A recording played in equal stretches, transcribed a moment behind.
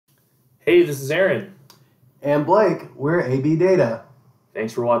Hey, this is Aaron. And Blake, we're AB Data.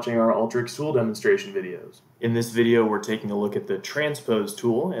 Thanks for watching our Alteryx tool demonstration videos. In this video, we're taking a look at the Transpose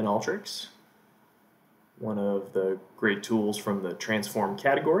tool in Alteryx. One of the great tools from the transform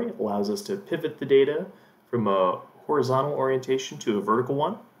category. It allows us to pivot the data from a horizontal orientation to a vertical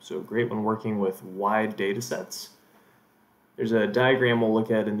one. So great when working with wide data sets. There's a diagram we'll look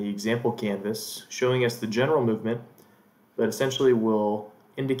at in the example canvas showing us the general movement, but essentially we'll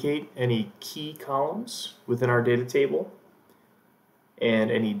indicate any key columns within our data table and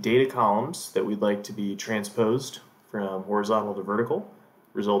any data columns that we'd like to be transposed from horizontal to vertical,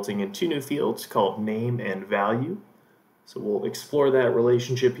 resulting in two new fields called name and value. So we'll explore that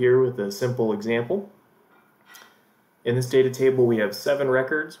relationship here with a simple example. In this data table we have 7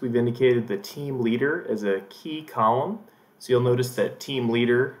 records. We've indicated the team leader as a key column. So you'll notice that team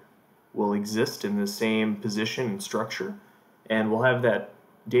leader will exist in the same position and structure, and we'll have that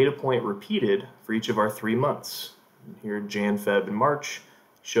data point repeated for each of our 3 months. Here, Jan, Feb, and March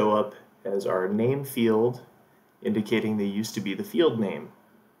show up as our name field, indicating they used to be the field name.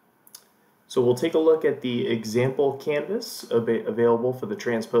 So we'll take a look at the example canvas available for the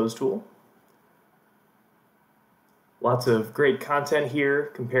Transpose tool. Lots of great content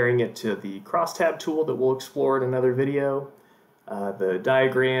here, comparing it to the crosstab tool that we'll explore in another video. The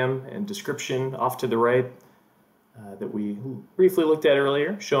diagram and description off to the right that we briefly looked at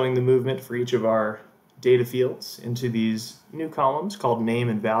earlier, showing the movement for each of our data fields into these new columns called name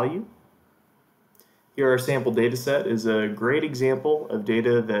and value. Here our sample data set is a great example of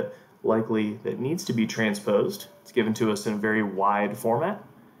data that needs to be transposed. It's given to us in a very wide format,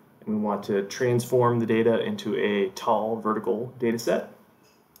 and we want to transform the data into a tall vertical data set.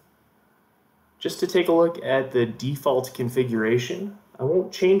 Just to take a look at the default configuration, I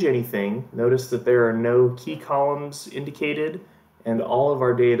won't change anything. Notice that there are no key columns indicated, and all of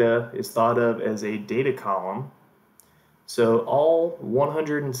our data is thought of as a data column. So all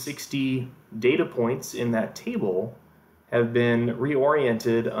 160 data points in that table have been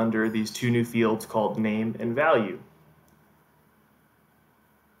reoriented under these two new fields called name and value.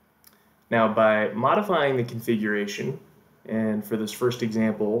 Now, by modifying the configuration, and for this first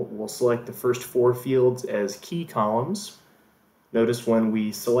example, we'll select the first 4 fields as key columns. Notice when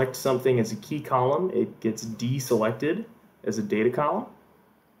we select something as a key column, it gets deselected as a data column.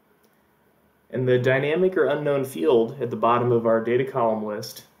 And the dynamic or unknown field at the bottom of our data column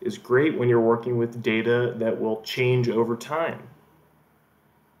list is great when you're working with data that will change over time.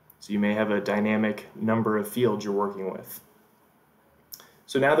 So you may have a dynamic number of fields you're working with.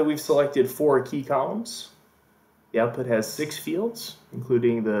 So now that we've selected 4 key columns, the output has 6 fields,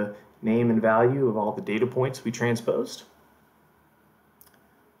 including the name and value of all the data points we transposed.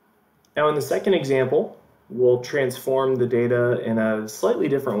 Now in the second example, we'll transform the data in a slightly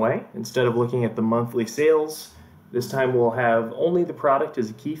different way. Instead of looking at the monthly sales, this time we'll have only the product as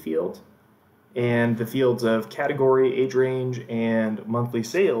a key field, and the fields of category, age range, and monthly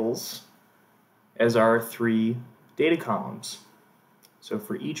sales as our 3 data columns. So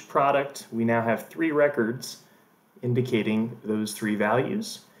for each product, we now have 3 records indicating those 3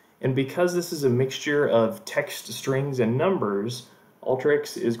 values. And because this is a mixture of text strings and numbers,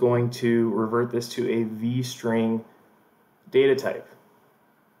 Alteryx is going to revert this to a v-string data type,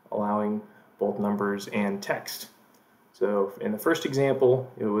 allowing both numbers and text. So in the first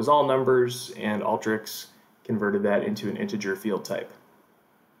example, it was all numbers, and Alteryx converted that into an integer field type.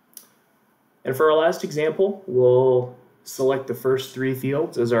 And for our last example, we'll select the first 3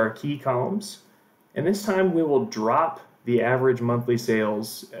 fields as our key columns, and this time we will drop the average monthly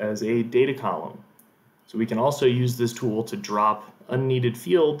sales as a data column. So we can also use this tool to drop unneeded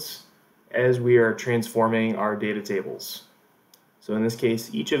fields as we are transforming our data tables. So in this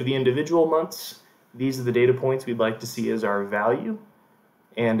case, each of the individual months, these are the data points we'd like to see as our value.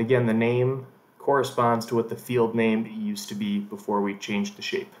 And again, the name corresponds to what the field name used to be before we changed the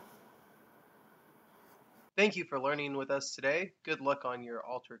shape. Thank you for learning with us today. Good luck on your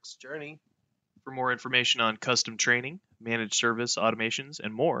Alteryx journey. For more information on custom training, managed service automations,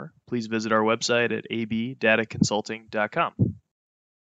 and more, please visit our website at abdataconsulting.com.